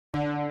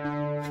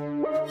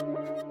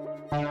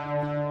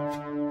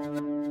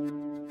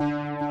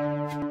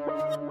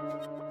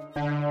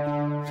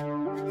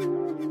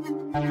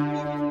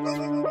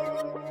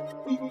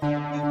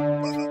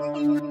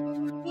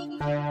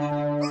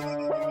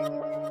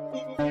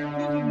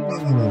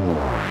Hey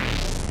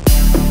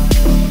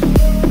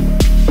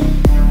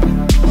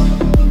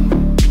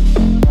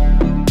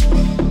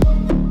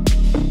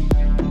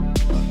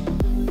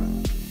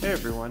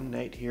everyone,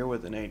 Nate here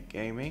with Nate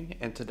Gaming,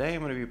 and today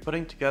I'm going to be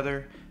putting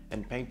together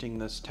and painting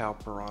this Tau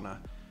Piranha.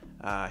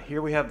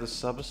 Here we have the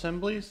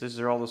sub-assemblies. These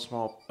are all the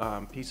small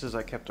pieces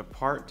I kept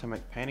apart to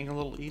make painting a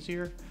little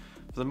easier.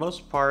 For the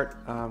most part,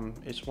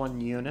 it's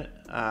one unit.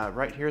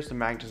 Right here is the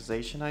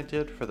magnetization I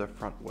did for the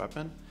front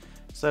weapon.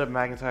 Instead of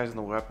magnetizing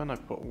the weapon, I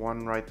put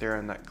one right there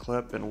in that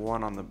clip and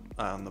one on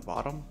the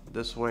bottom.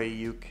 This way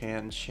you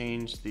can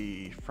change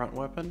the front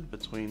weapon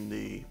between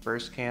the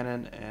burst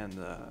cannon and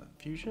the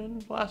fusion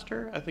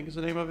blaster, I think is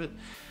the name of it.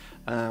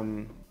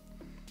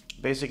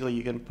 Basically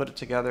you can put it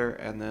together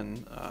and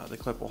then the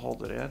clip will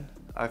hold it in.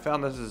 I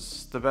found this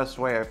is the best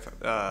way,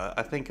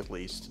 I think at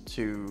least,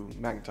 to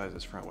magnetize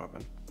this front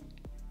weapon.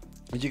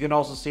 As you can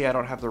also see, I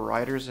don't have the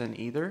riders in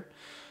either.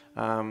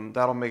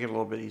 That'll make it a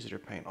little bit easier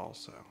to paint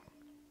also.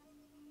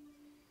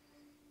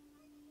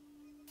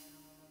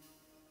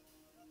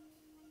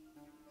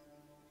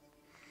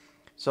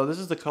 So this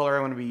is the color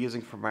I'm going to be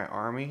using for my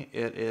army.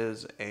 It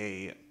is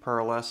a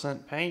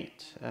pearlescent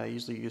paint,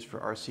 usually used for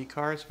RC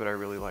cars, but I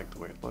really like the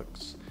way it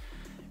looks.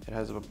 It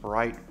has a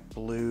bright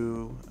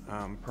blue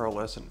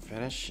pearlescent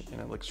finish,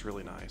 and it looks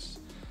really nice.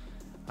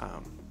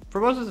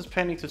 For most of this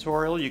painting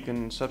tutorial, you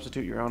can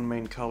substitute your own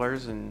main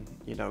colors and,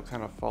 you know,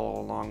 kind of follow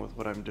along with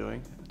what I'm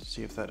doing to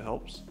see if that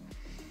helps.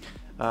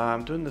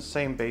 I'm doing the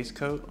same base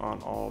coat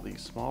on all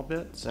these small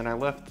bits, and I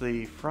left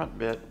the front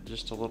bit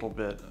just a little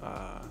bit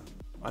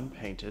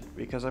unpainted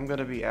because I'm going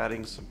to be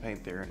adding some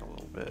paint there in a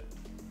little bit.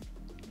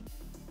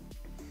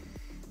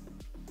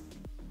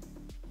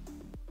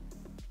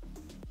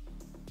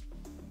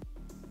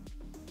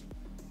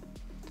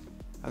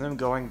 And then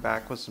going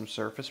back with some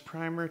surface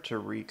primer to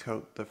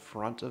recoat the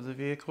front of the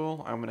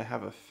vehicle. I'm going to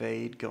have a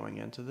fade going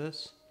into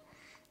this.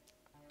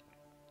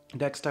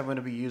 Next I'm going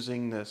to be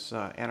using this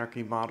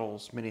Anarchy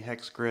Models Mini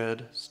Hex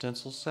Grid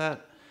stencil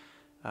set.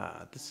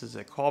 This is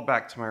a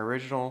callback to my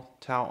original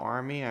Tau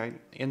army. I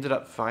ended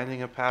up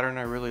finding a pattern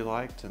I really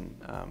liked, and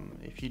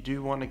if you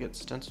do want to get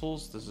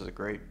stencils, this is a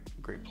great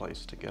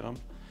place to get them.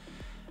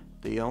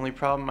 The only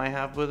problem I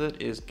have with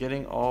it is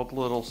getting all the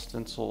little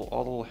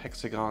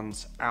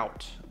hexagons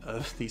out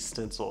of the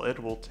stencil.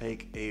 It will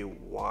take a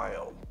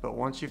while, but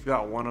once you've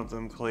got one of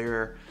them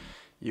clear,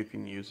 you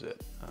can use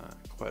it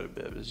quite a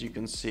bit. As you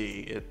can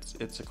see,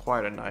 it's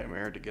quite a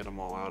nightmare to get them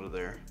all out of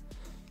there.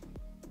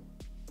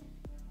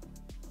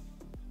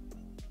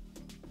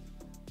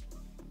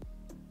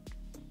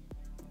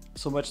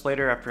 So much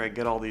later, after I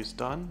get all these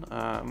done,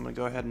 I'm going to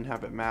go ahead and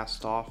have it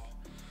masked off.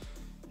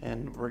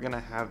 And we're going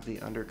to have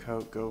the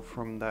undercoat go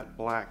from that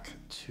black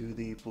to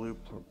the blue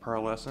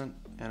pearlescent.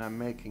 And I'm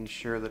making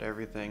sure that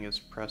everything is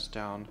pressed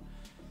down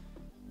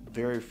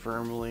very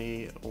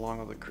firmly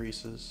along all the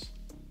creases.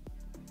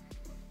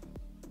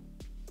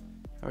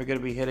 And we're going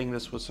to be hitting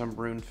this with some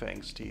Rune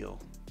Fang steel,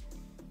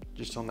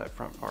 just on that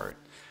front part.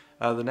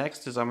 The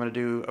next is I'm going to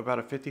do about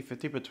a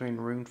 50-50 between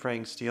Rune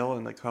Fang steel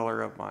and the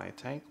color of my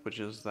tank, which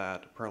is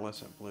that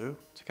pearlescent blue,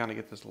 to kind of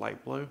get this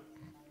light blue.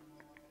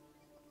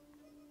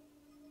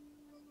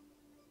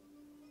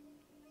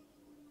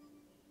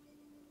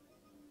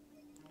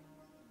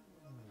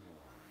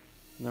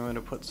 And I'm going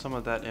to put some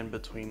of that in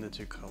between the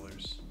two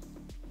colors.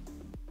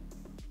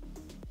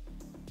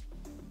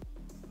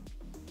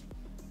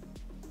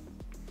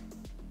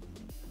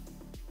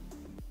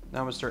 Now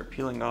I'm going to start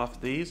peeling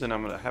off these, and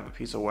I'm going to have a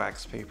piece of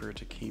wax paper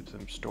to keep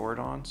them stored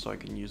on so I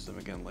can use them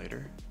again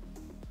later.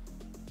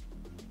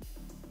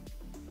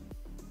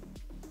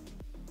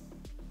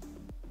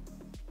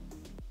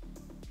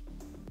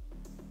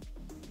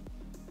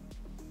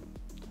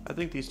 I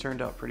think these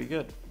turned out pretty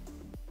good.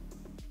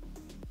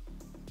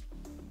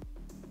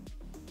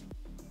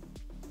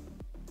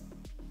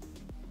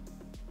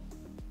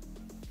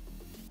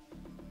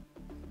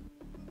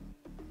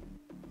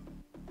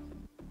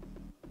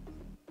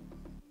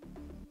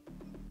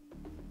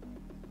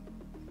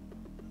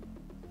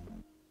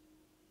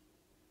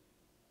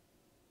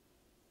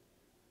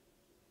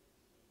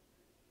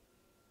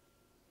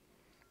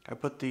 I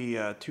put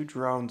the two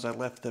drones, I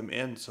left them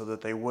in so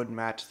that they would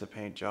match the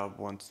paint job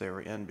once they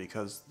were in,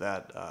 because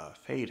that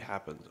fade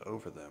happens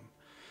over them.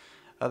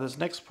 This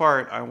next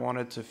part, I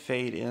wanted to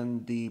fade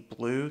in the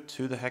blue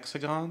to the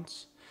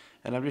hexagons,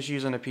 and I'm just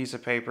using a piece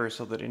of paper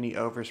so that any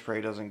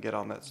overspray doesn't get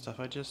on that stuff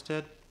I just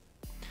did.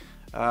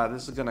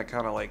 This is going to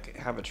kind of like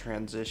have a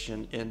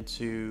transition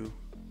into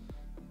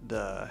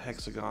the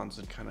hexagons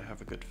and kind of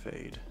have a good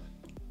fade.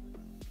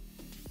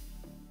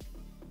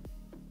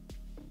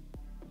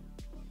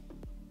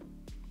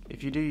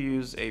 If you do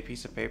use a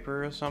piece of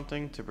paper or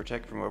something to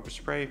protect from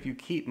overspray, if you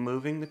keep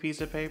moving the piece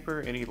of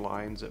paper, any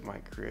lines it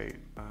might create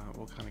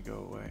will kind of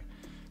go away.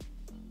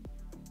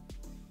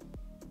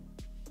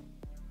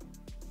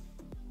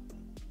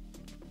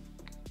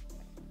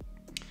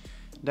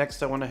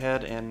 Next, I went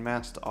ahead and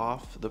masked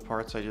off the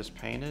parts I just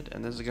painted,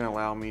 and this is going to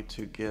allow me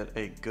to get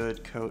a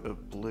good coat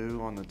of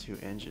blue on the two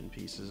engine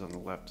pieces on the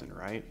left and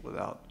right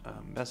without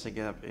messing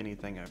up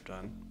anything I've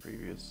done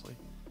previously.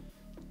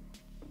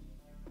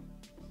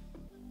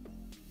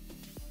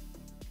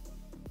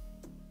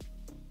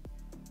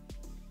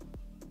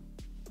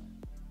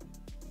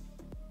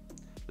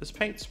 This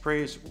paint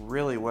sprays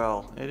really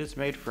well. It is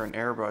made for an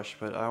airbrush,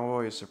 but I'm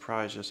always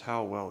surprised just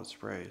how well it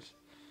sprays.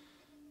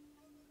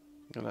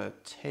 I'm gonna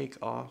take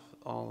off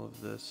all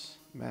of this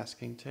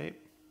masking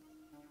tape.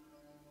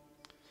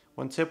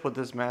 One tip with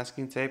this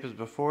masking tape is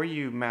before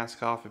you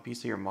mask off a piece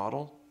of your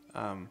model,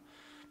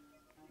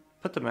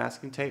 put the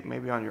masking tape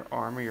maybe on your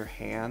arm or your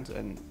hand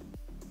and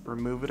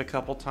remove it a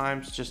couple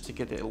times just to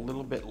get it a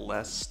little bit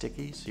less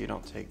sticky so you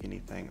don't take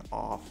anything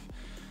off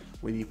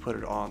when you put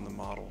it on the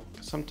model.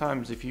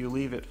 Sometimes if you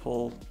leave it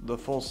the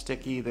full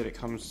sticky that it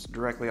comes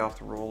directly off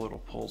the roll, it'll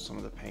pull some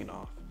of the paint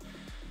off.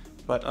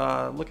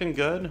 But looking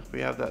good.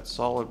 We have that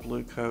solid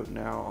blue coat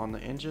now on the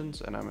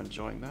engines, and I'm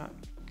enjoying that.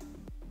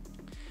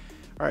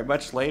 Alright,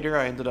 much later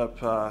I ended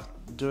up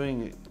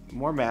doing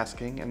more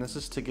masking, and this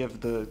is to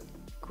give the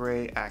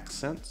gray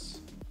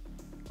accents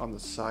on the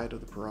side of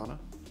the Piranha.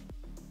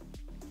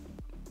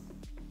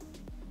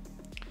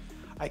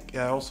 I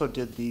also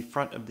did the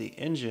front of the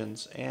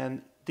engines,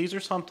 and these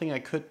are something I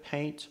could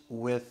paint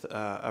with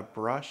a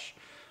brush,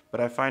 but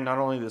I find not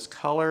only this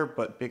color,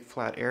 but big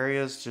flat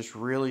areas just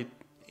really,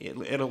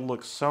 it'll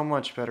look so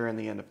much better in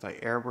the end if I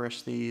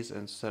airbrush these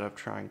instead of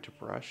trying to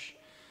brush.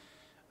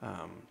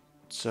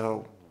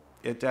 So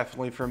it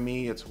definitely, for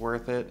me, it's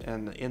worth it,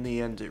 and in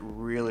the end, it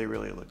really,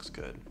 really looks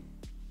good.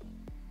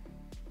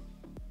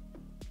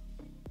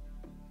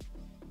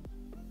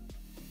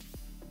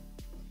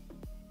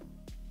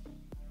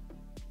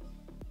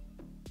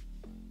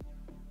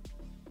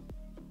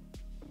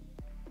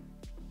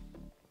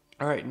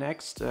 Alright,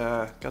 next,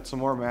 got some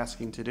more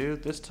masking to do.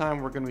 This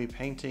time we're going to be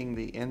painting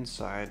the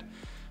inside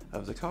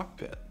of the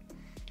cockpit.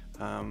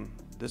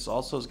 This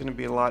also is going to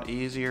be a lot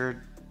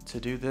easier to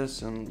do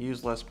this and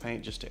use less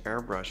paint just to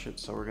airbrush it,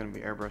 so we're going to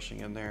be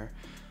airbrushing in there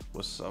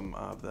with some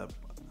of the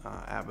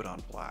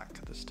Abaddon black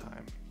this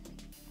time.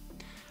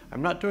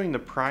 I'm not doing the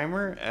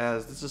primer,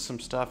 as this is some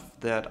stuff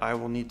that I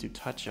will need to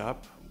touch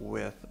up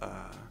with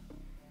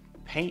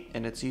paint,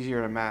 and it's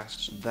easier to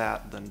match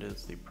that than it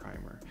is the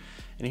primer.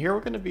 And here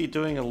we're going to be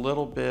doing a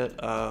little bit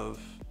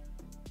of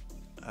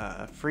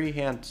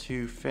freehand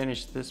to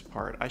finish this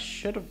part. I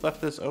should have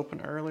left this open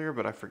earlier,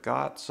 but I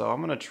forgot, so I'm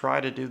going to try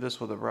to do this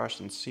with a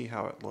brush and see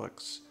how it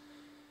looks.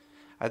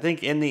 I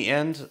think in the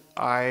end,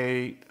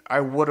 I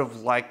would have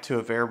liked to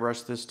have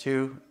airbrushed this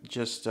too.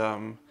 Just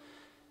some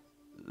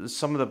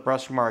of the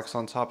brush marks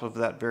on top of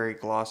that very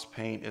gloss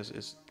paint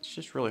it's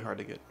just really hard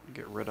to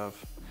get rid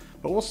of.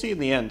 But we'll see in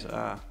the end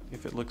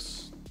if it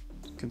looks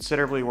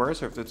considerably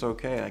worse or if it's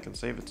okay and I can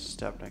save it to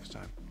step next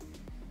time.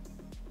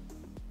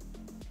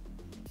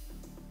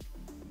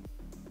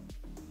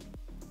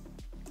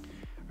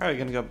 Alright, we're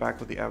going to go back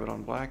with the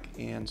Abaddon black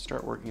and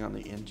start working on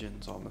the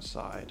engines on the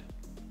side.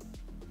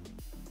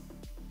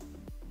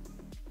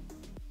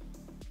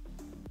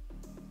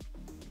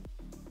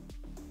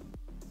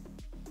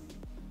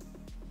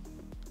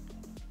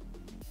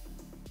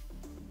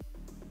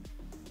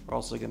 We're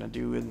also going to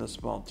do in the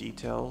small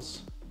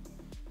details.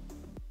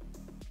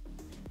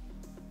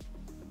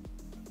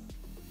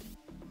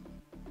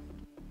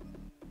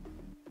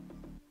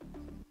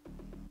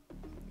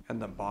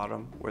 And the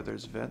bottom where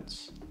there's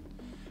vents.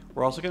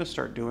 We're also going to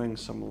start doing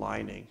some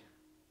lining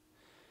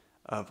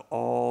of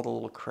all the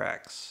little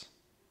cracks.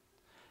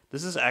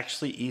 This is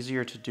actually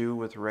easier to do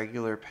with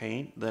regular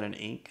paint than an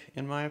ink,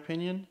 in my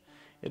opinion.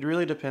 It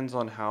really depends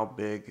on how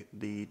big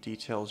the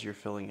details you're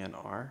filling in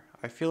are.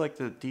 I feel like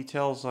the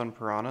details on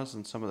Piranhas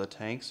and some of the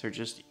tanks are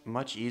just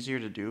much easier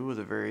to do with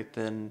a very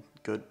thin,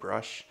 good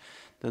brush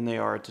than they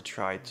are to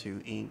try to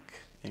ink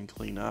and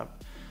clean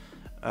up.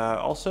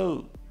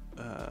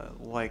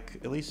 Like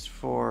at least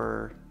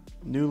for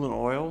Newland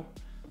Oil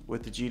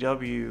with the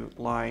GW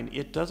line,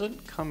 it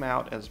doesn't come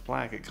out as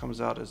black, it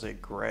comes out as a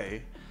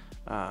gray.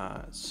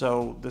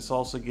 So this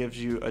also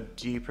gives you a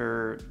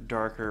deeper,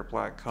 darker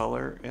black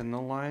color in the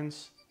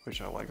lines,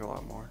 which I like a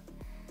lot more.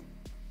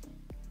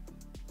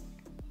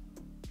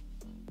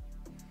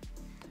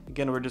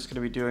 Again, we're just going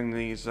to be doing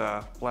these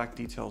black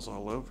details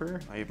all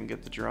over. I even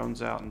get the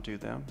drones out and do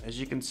them. As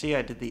you can see,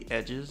 I did the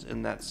edges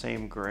in that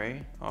same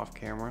gray off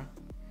camera.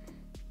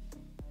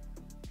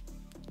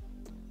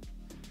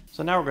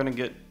 So now we're going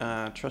to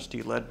get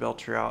trusty lead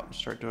belcher out and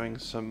start doing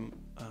some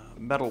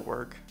metal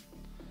work.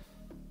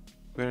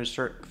 We're going to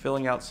start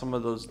filling out some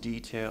of those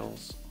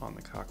details on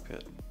the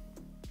cockpit.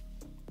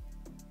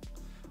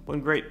 One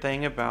great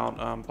thing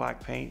about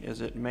black paint is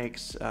it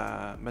makes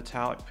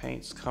metallic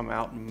paints come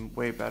out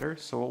way better.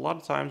 So a lot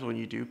of times when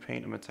you do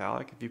paint a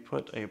metallic, if you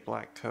put a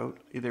black coat,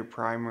 either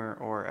primer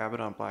or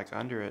Abaddon black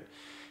under it,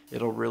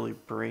 it'll really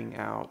bring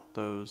out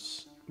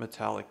those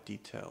metallic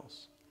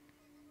details.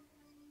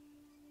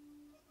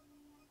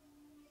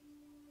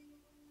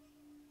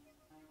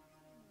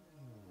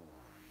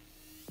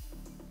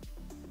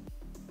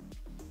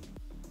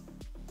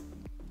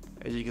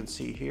 As you can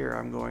see here,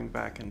 I'm going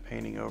back and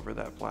painting over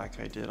that black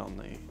I did on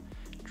the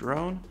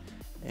drone,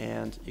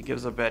 and it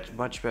gives a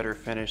much better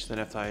finish than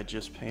if I had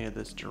just painted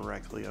this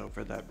directly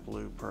over that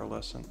blue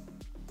pearlescent.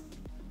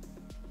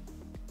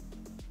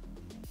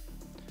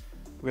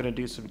 We're going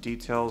to do some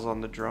details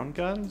on the drone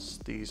guns,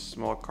 these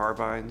small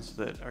carbines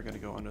that are going to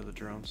go under the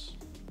drones.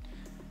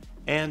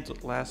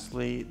 And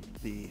lastly,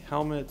 the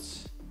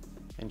helmets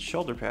and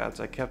shoulder pads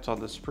I kept on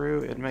the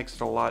sprue. It makes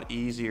it a lot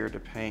easier to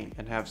paint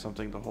and have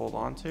something to hold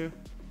on to.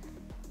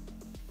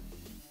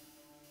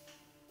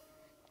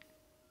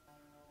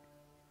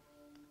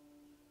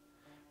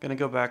 Gonna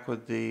go back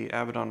with the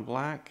Abaddon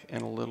Black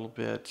and a little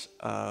bit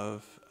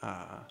of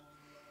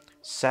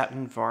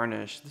satin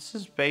varnish. This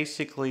is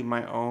basically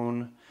my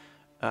own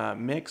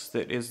mix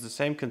that is the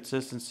same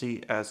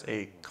consistency as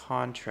a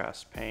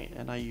contrast paint,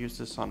 and I use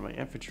this on my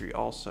infantry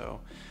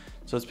also.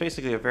 So it's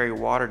basically a very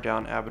watered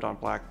down Abaddon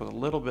Black with a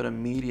little bit of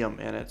medium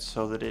in it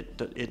so that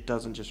it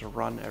doesn't just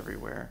run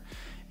everywhere.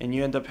 And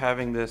you end up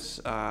having this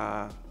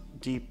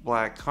deep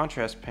black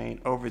contrast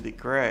paint over the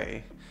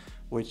gray,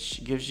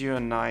 which gives you a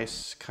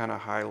nice kind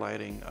of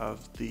highlighting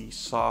of the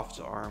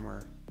soft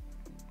armor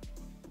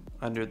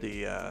under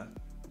the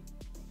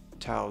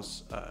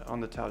Tau's, on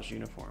the Tau's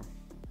uniform.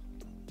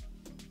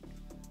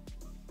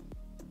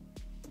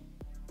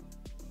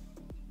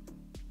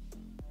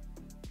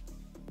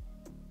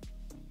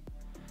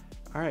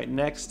 Alright,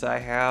 next I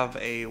have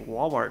a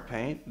Walmart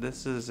paint.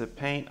 This is a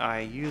paint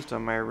I used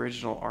on my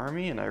original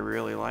army and I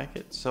really like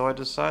it. So I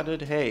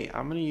decided, hey,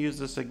 I'm going to use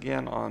this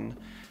again on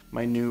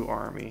my new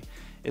army.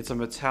 It's a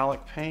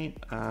metallic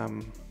paint.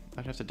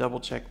 I'd have to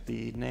double check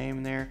the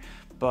name there,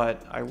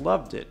 but I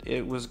loved it.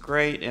 It was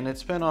great, and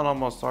it's been on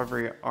almost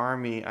every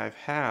army I've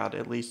had,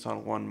 at least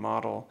on one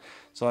model.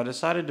 So I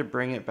decided to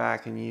bring it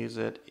back and use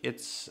it.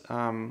 It's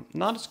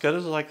not as good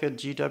as like a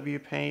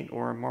GW paint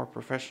or a more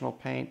professional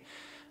paint,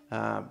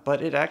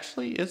 but it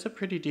actually is a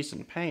pretty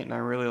decent paint, and I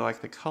really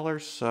like the color,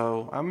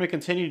 so I'm going to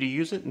continue to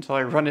use it until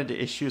I run into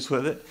issues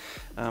with it.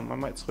 I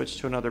might switch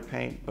to another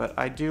paint, but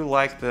I do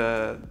like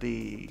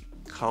the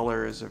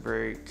color is a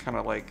very kind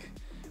of like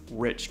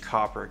rich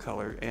copper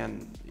color,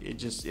 and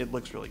it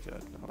looks really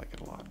good. I like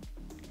it a lot.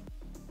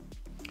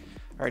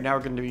 All right, now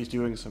we're going to be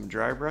doing some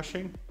dry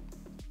brushing.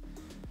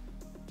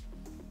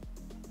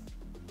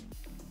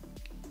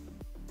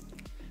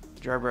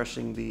 Dry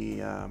brushing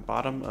the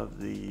bottom of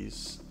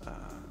these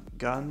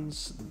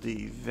guns,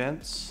 the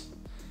vents,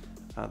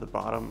 the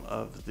bottom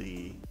of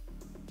the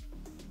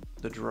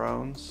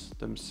drones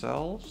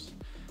themselves,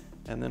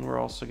 and then we're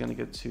also going to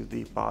get to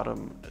the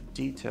bottom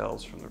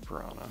details from the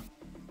Piranha.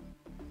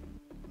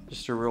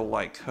 Just a real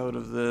light coat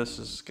of this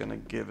is going to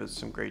give it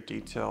some great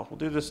detail. We'll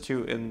do this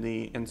too in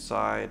the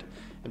inside,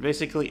 and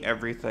basically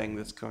everything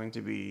that's going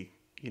to be,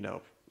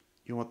 you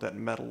want that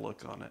metal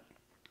look on it.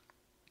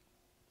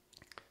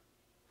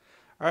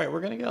 All right,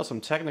 we're going to get out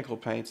some technical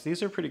paints.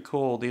 These are pretty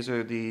cool. These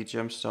are the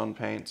gemstone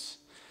paints.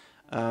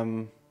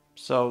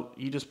 So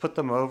you just put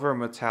them over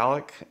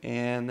metallic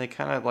and they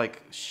kind of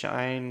like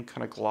shine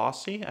kind of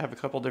glossy. I have a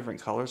couple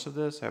different colors of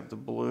this. I have the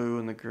blue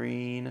and the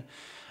green.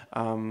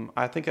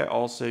 I think I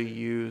also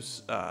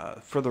use,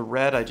 for the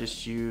red, I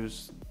just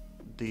use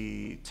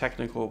the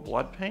technical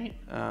blood paint,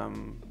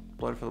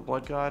 Blood for the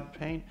Blood God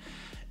paint.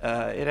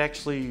 It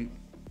actually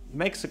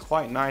makes a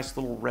quite nice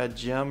little red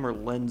gem or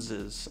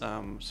lenses,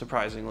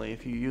 surprisingly,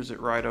 if you use it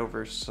right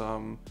over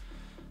some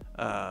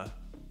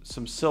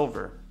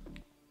silver.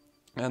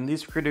 And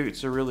these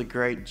produce a really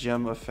great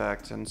gem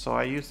effect, and so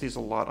I use these a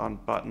lot on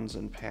buttons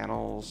and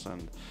panels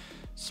and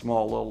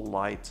small little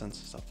lights and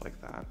stuff like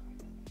that.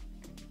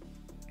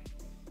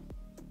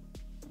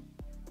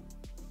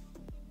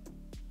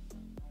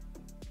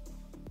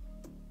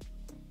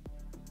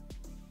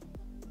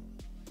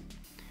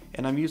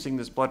 And I'm using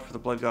this Blood for the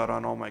Blood God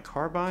on all my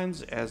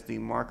carbines as the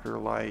marker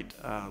light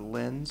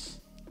lens.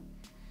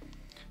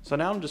 So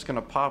now I'm just going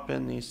to pop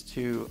in these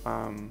two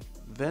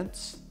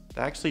vents.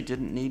 They actually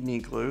didn't need any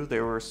glue. They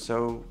were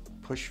so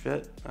push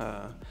fit.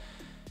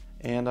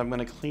 And I'm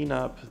going to clean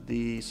up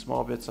the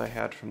small bits I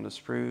had from the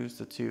sprues,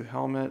 the two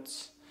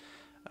helmets,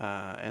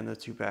 and the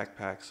two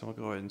backpacks. So we'll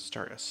go ahead and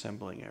start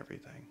assembling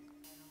everything.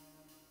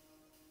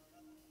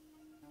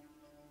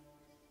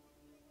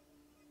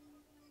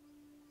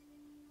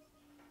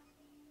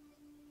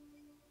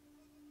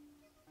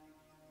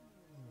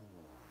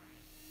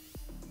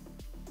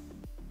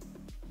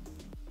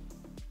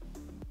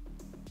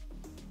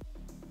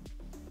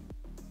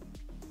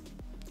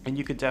 And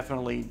you could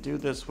definitely do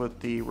this with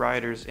the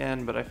riders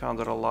in, but I found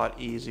it a lot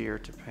easier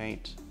to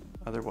paint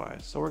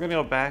otherwise. So we're going to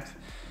go back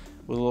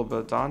with a little bit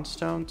of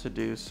Dawnstone to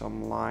do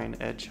some line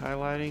edge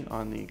highlighting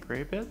on the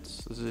gray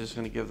bits. This is just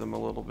going to give them a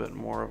little bit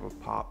more of a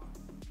pop.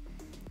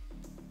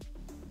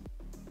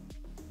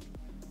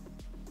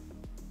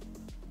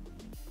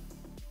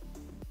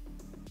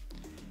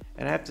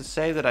 And I have to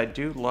say that I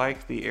do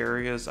like the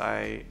areas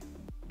I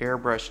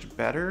airbrushed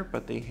better,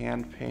 but the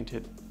hand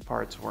painted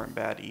parts weren't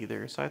bad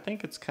either. So I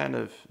think it's kind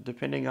of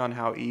depending on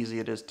how easy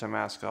it is to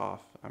mask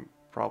off,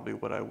 probably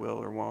what I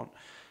will or won't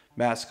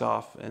mask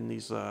off in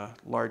these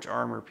large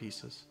armor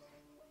pieces.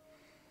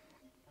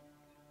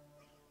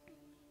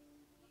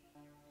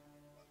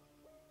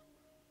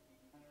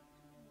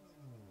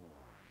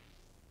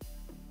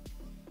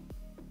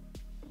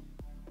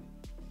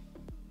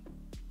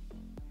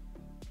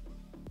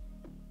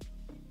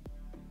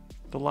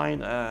 The line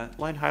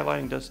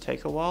highlighting does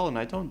take a while, and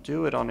I don't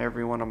do it on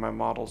every one of my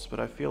models, but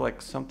I feel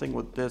like something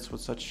with this,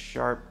 with such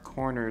sharp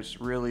corners,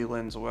 really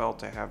lends well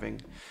to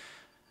having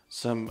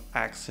some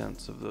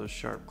accents of those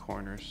sharp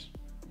corners.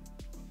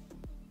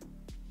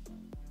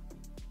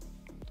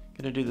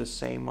 Gonna do the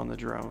same on the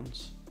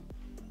drones.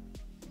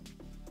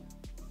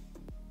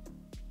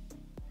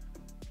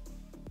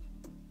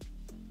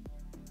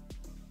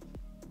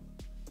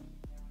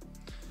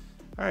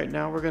 All right,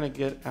 now we're gonna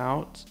get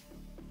out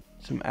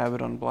some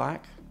Abaddon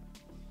Black,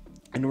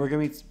 and we're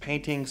going to be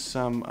painting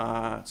some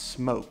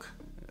smoke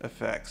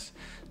effects.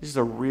 This is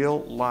a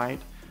real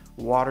light,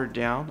 watered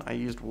down. I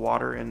used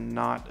water and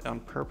not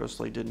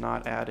purposely did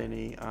not add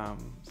any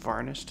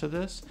varnish to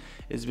this.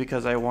 Is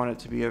because I want it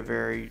to be a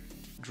very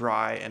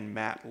dry and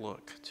matte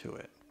look to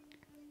it.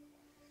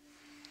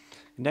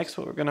 Next,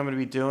 what we're going to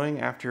be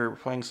doing after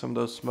playing some of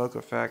those smoke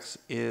effects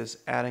is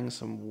adding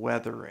some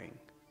weathering.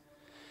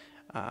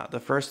 The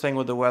first thing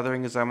with the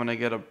weathering is I'm going to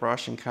get a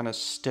brush and kind of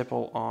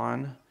stipple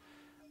on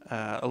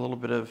a little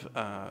bit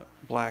of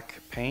black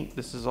paint.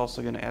 This is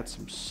also going to add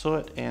some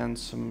soot and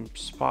some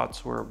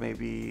spots where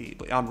maybe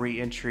on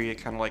re-entry it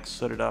kind of like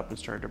sooted up and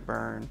started to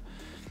burn.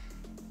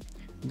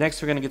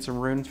 Next, we're going to get some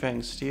Rune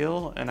Fang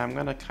steel, and I'm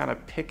going to kind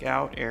of pick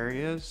out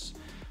areas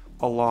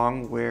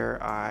along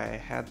where I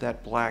had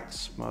that black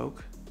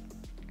smoke.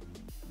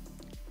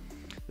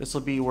 This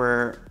will be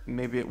where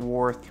maybe it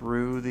wore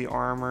through the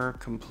armor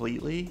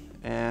completely,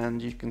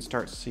 and you can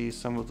start to see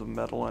some of the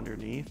metal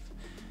underneath.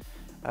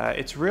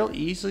 It's real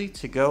easy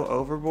to go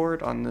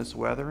overboard on this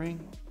weathering.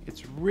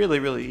 It's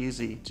really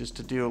easy just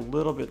to do a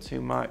little bit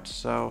too much,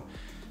 so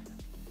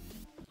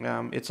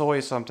it's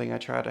always something I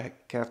try to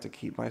have to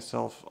keep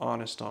myself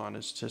honest on,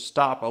 is to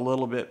stop a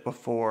little bit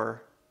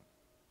before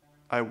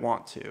I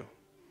want to.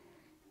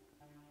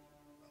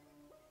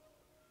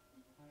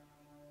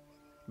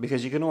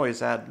 Because you can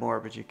always add more,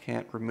 but you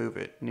can't remove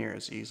it near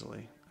as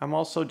easily. I'm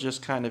also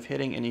just kind of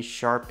hitting any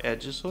sharp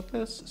edges with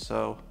this,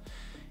 so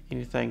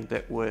anything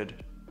that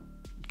would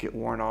get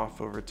worn off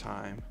over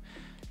time.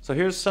 So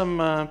here's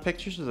some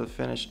pictures of the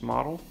finished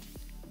model.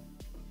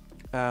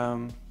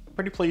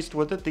 Pretty pleased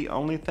with it. The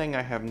only thing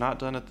I have not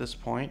done at this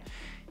point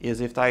is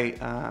if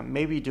I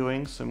may be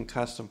doing some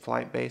custom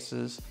flight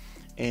bases,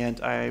 and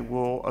I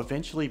will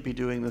eventually be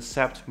doing the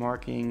sept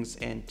markings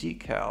and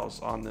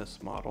decals on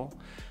this model.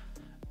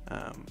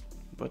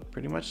 But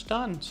pretty much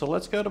done. So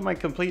let's go to my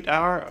complete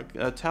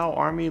Tau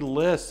Army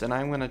list, and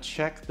I'm going to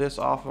check this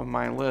off of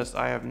my list.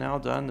 I have now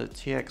done the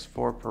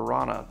TX4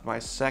 Piranha, my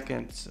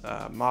second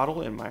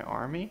model in my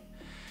army.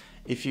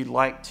 If you'd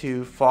like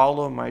to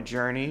follow my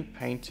journey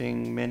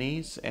painting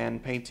minis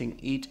and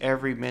painting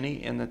every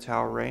mini in the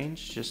Tau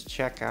range, just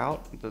check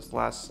out this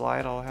last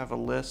slide. I'll have a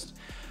list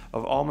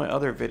of all my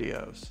other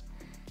videos.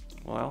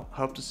 Well,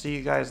 hope to see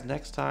you guys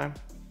next time.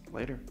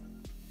 Later.